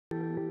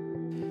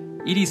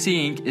EDC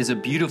Ink is a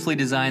beautifully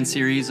designed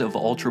series of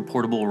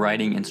ultra-portable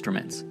writing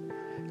instruments,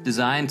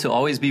 designed to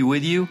always be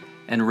with you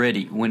and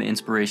ready when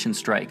inspiration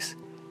strikes.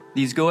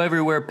 These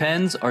go-everywhere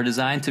pens are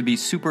designed to be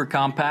super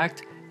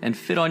compact and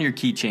fit on your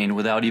keychain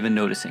without even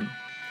noticing.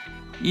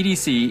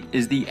 EDC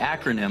is the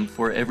acronym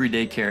for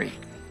everyday carry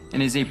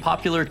and is a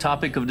popular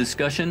topic of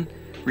discussion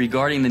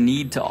regarding the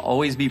need to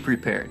always be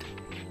prepared.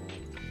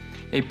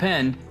 A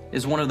pen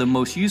is one of the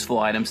most useful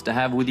items to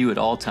have with you at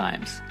all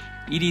times.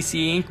 EDC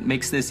Ink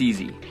makes this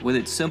easy with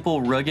its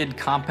simple, rugged,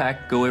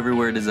 compact,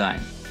 go-everywhere design.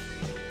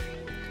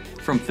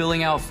 From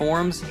filling out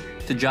forms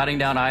to jotting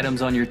down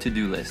items on your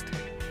to-do list,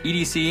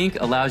 EDC Ink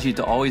allows you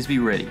to always be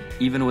ready,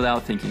 even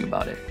without thinking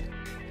about it.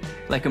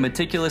 Like a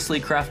meticulously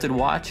crafted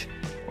watch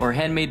or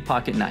handmade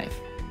pocket knife,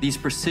 these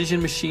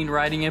precision machine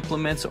writing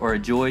implements are a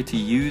joy to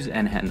use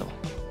and handle.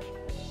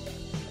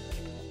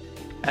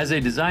 As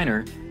a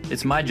designer,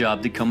 it's my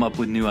job to come up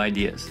with new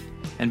ideas,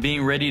 and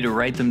being ready to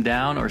write them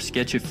down or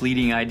sketch a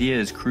fleeting idea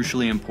is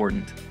crucially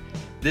important.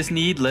 This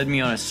need led me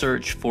on a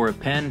search for a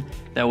pen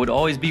that would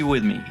always be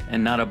with me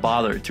and not a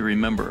bother to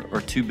remember or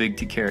too big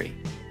to carry.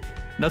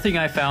 Nothing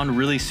I found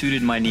really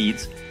suited my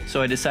needs,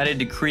 so I decided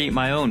to create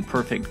my own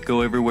perfect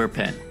go-everywhere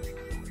pen.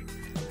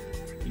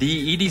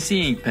 The EDC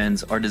Ink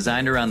pens are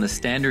designed around the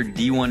standard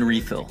D1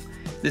 refill.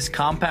 This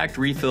compact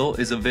refill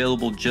is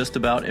available just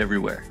about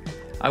everywhere.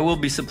 I will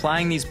be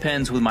supplying these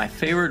pens with my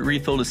favorite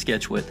refill to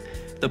sketch with,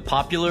 the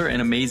popular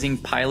and amazing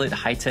Pilot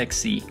Hi-Tech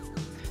C.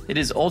 It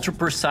is ultra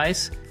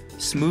precise,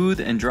 smooth,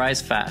 and dries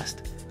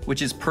fast,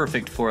 which is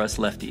perfect for us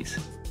lefties.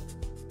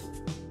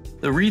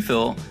 The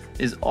refill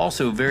is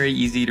also very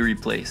easy to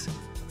replace,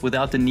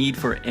 without the need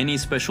for any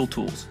special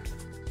tools.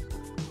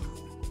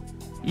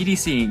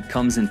 EDC Ink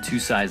comes in two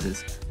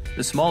sizes.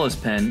 The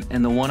smallest pen,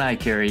 and the one I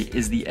carry,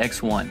 is the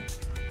X1.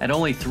 At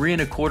only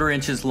 3¼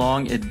 inches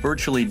long, it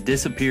virtually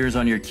disappears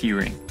on your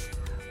keyring.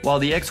 While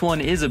the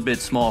X1 is a bit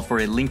small for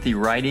a lengthy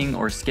writing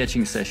or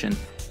sketching session,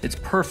 it's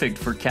perfect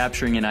for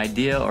capturing an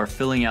idea or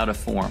filling out a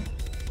form.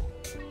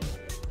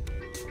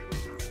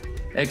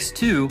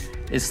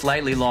 X2 is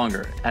slightly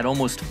longer, at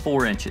almost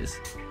 4 inches,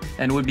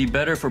 and would be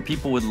better for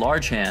people with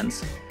large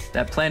hands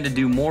that plan to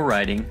do more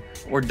writing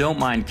or don't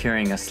mind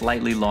carrying a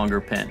slightly longer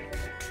pen.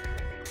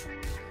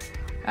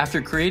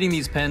 After creating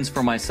these pens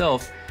for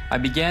myself, I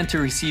began to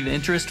receive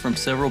interest from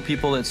several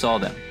people that saw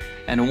them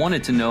and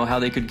wanted to know how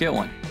they could get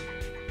one.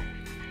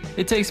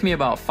 It takes me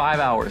about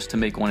 5 hours to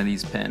make one of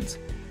these pens,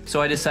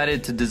 so I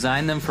decided to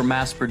design them for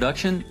mass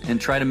production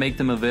and try to make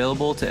them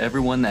available to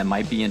everyone that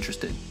might be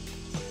interested.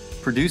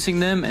 Producing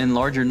them in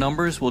larger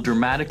numbers will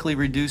dramatically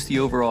reduce the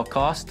overall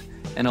cost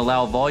and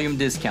allow volume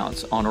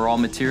discounts on raw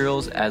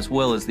materials as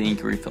well as the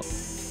ink refill.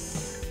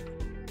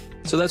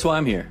 So that's why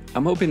I'm here.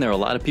 I'm hoping there are a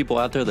lot of people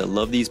out there that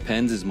love these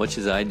pens as much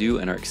as I do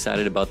and are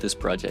excited about this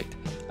project.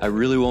 I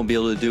really won't be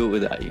able to do it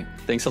without you.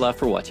 Thanks a lot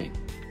for watching.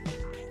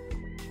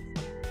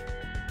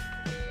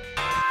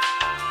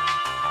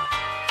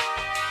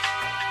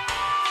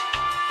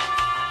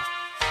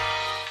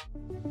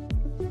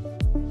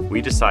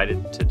 We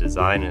decided to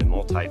design a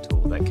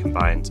multi-tool that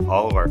combines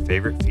all of our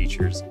favorite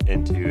features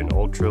into an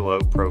ultra-low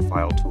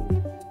profile tool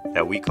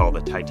that we call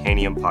the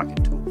Titanium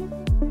Pocket Tool.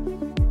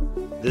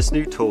 This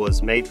new tool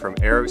is made from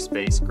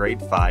aerospace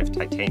grade 5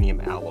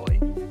 titanium alloy.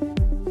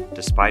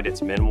 Despite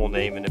its minimal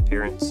name and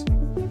appearance,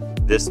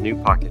 this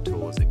new pocket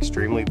tool is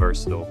extremely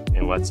versatile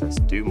and lets us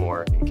do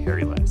more and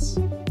carry less.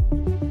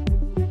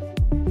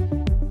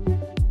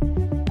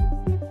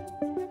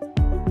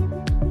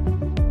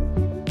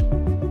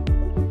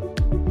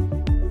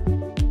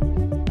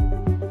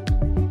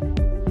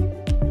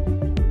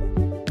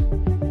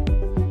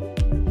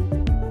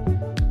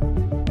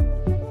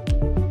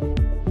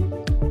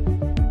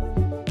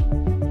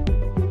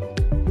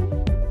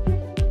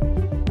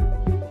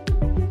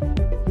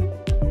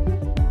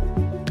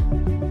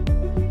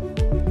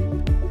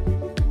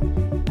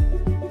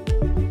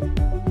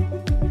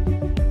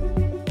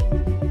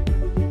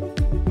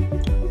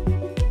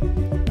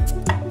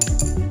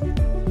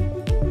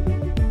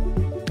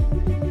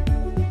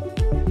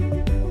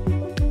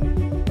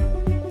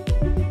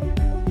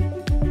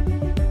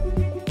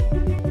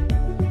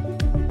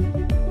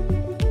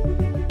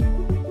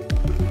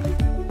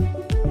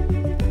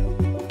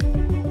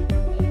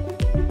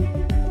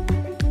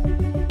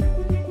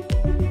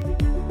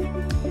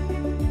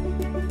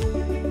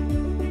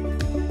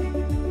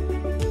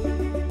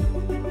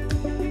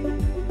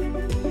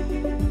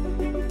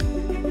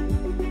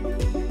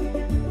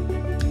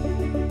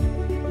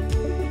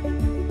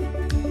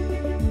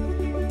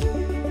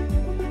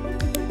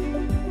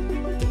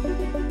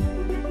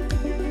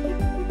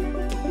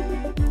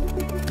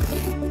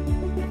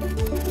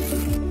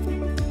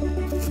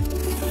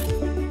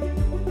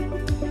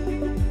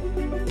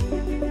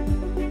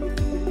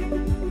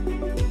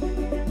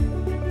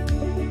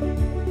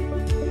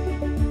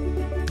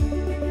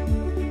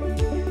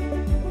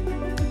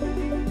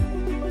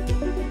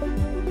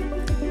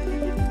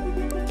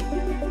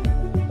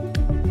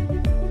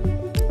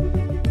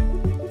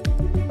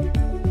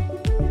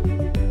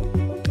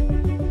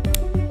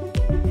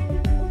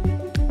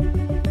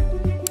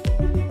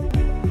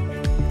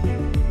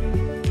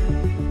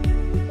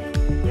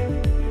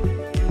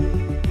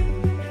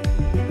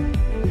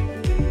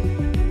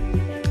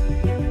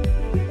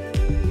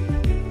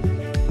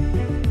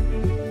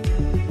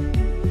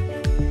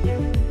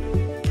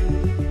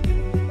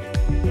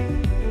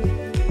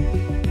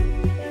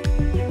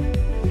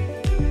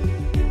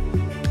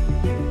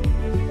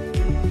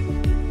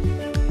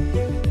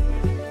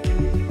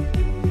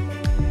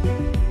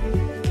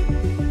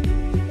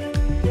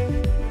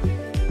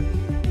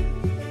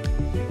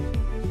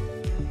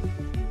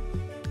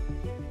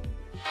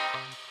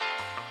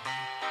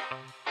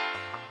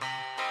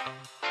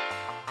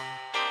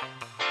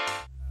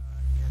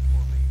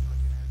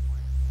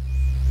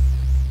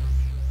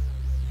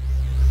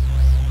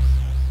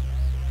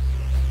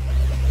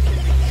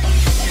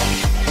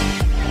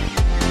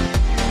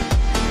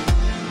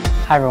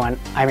 Hi everyone,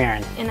 I'm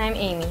Aaron. And I'm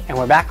Amy. And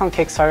we're back on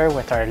Kickstarter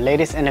with our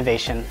latest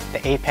innovation,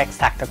 the Apex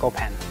Tactical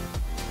Pen.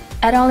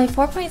 At only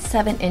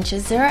 4.7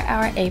 inches,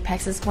 0-hour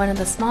Apex is one of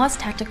the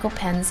smallest tactical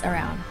pens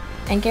around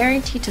and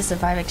guaranteed to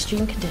survive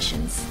extreme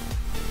conditions.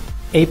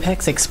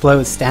 Apex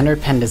explodes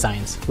standard pen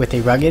designs with a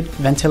rugged,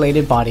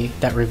 ventilated body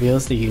that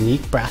reveals the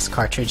unique brass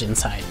cartridge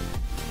inside.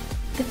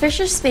 The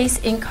Fisher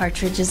Space ink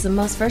cartridge is the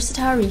most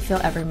versatile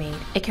refill ever made.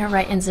 It can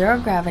write in zero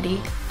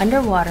gravity,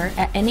 underwater,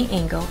 at any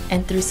angle,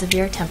 and through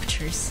severe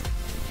temperatures.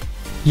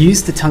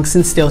 Use the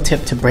tungsten steel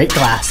tip to break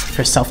glass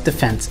for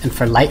self-defense and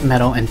for light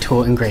metal and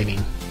tool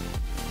engraving.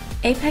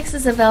 Apex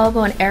is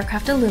available in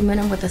aircraft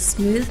aluminum with a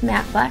smooth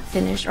matte black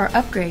finish or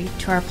upgrade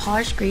to our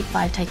polished grade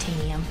 5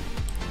 titanium.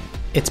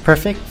 It's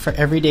perfect for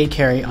everyday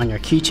carry on your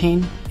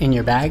keychain, in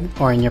your bag,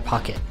 or in your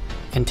pocket,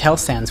 and tail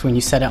stands when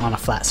you set it on a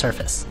flat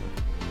surface.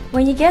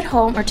 When you get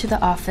home or to the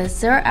office,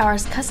 0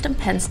 Hour's custom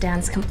pen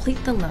stands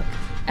complete the look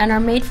and are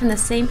made from the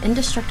same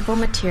indestructible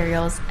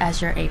materials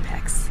as your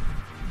Apex.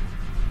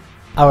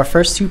 Our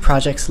first two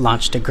projects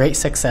launched a great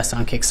success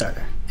on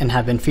Kickstarter and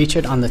have been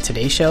featured on the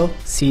Today Show,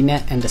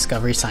 CNET, and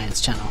Discovery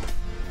Science channel.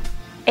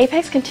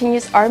 Apex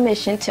continues our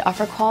mission to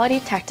offer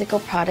quality tactical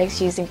products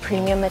using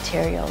premium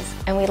materials,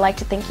 and we'd like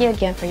to thank you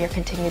again for your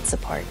continued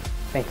support.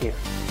 Thank you.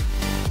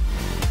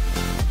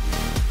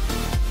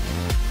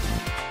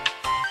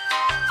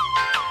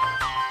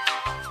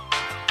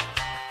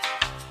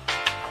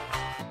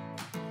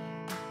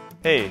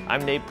 Hey,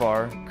 I'm Nate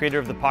Barr, creator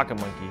of the Pocket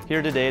Monkey,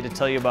 here today to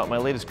tell you about my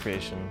latest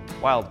creation,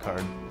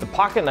 Wildcard. The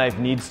pocket knife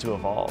needs to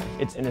evolve.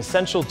 It's an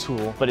essential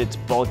tool, but it's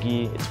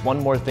bulky, it's one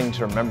more thing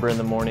to remember in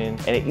the morning,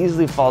 and it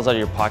easily falls out of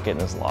your pocket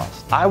and is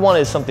lost. I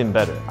wanted something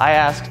better. I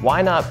asked,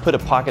 why not put a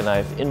pocket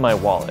knife in my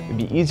wallet? It'd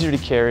be easier to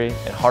carry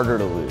and harder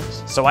to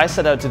lose. So I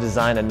set out to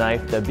design a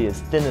knife that'd be as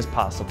thin as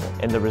possible,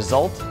 and the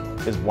result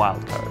is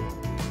Wildcard.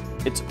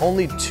 It's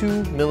only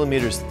 2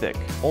 millimeters thick,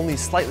 only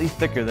slightly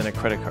thicker than a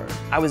credit card.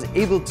 I was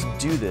able to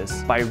do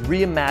this by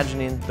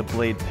reimagining the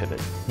blade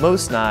pivot.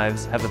 Most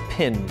knives have a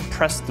pin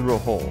pressed through a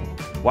hole.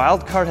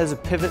 Wildcard has a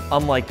pivot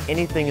unlike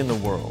anything in the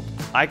world.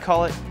 I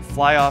call it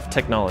fly-off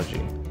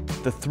technology.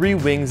 The 3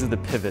 wings of the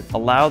pivot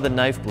allow the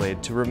knife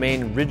blade to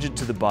remain rigid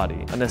to the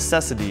body, a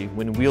necessity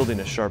when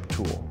wielding a sharp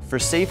tool. For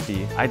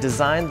safety, I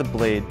designed the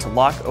blade to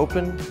lock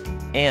open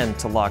and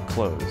to lock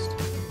closed.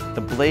 The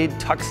blade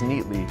tucks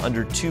neatly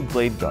under 2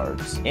 blade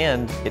guards,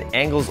 and it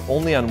angles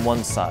only on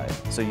one side,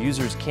 so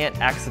users can't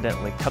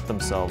accidentally cut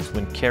themselves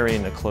when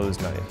carrying a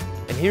closed knife.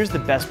 And here's the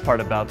best part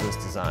about this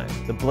design.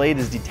 The blade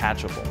is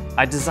detachable.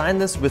 I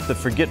designed this with the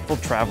forgetful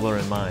traveler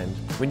in mind.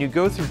 When you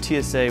go through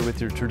TSA with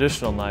your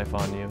traditional knife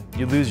on you,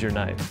 you lose your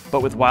knife.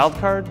 But with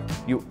Wildcard,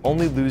 you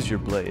only lose your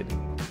blade.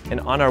 And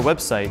on our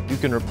website, you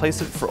can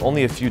replace it for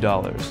only a few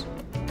dollars.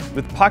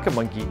 With Pocket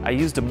Monkey, I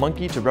used a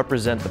monkey to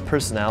represent the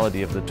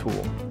personality of the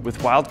tool. With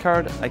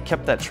Wildcard, I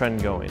kept that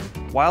trend going.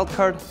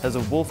 Wildcard has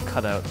a wolf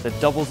cutout that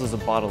doubles as a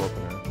bottle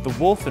opener. The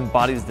wolf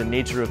embodies the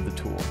nature of the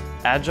tool,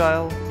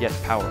 agile yet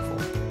powerful.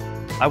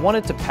 I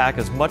wanted to pack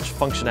as much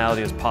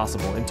functionality as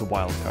possible into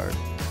Wildcard.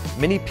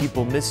 Many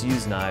people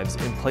misuse knives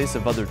in place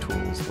of other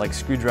tools like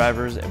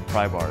screwdrivers and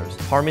pry bars,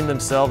 harming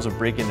themselves or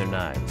breaking their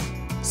knives.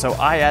 So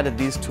I added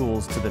these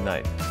tools to the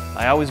knife.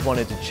 I always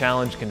wanted to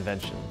challenge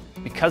convention.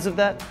 Because of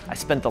that, I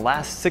spent the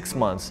last 6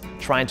 months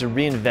trying to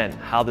reinvent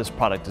how this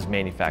product is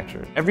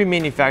manufactured. Every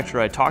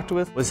manufacturer I talked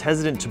with was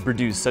hesitant to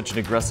produce such an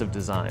aggressive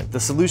design. The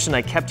solution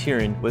I kept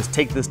hearing was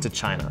take this to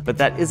China, but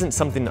that isn't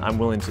something I'm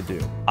willing to do.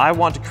 I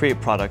want to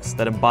create products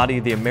that embody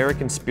the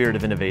American spirit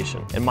of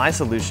innovation, and my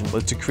solution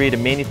was to create a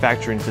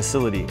manufacturing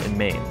facility in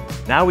Maine.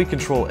 Now we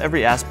control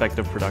every aspect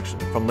of production,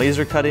 from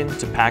laser cutting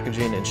to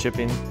packaging and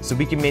shipping, so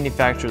we can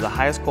manufacture the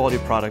highest quality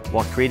product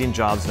while creating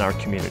jobs in our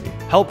community.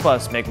 Help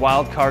us make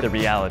Wildcard a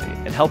reality,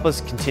 and help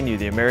us continue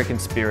the American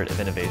spirit of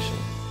innovation.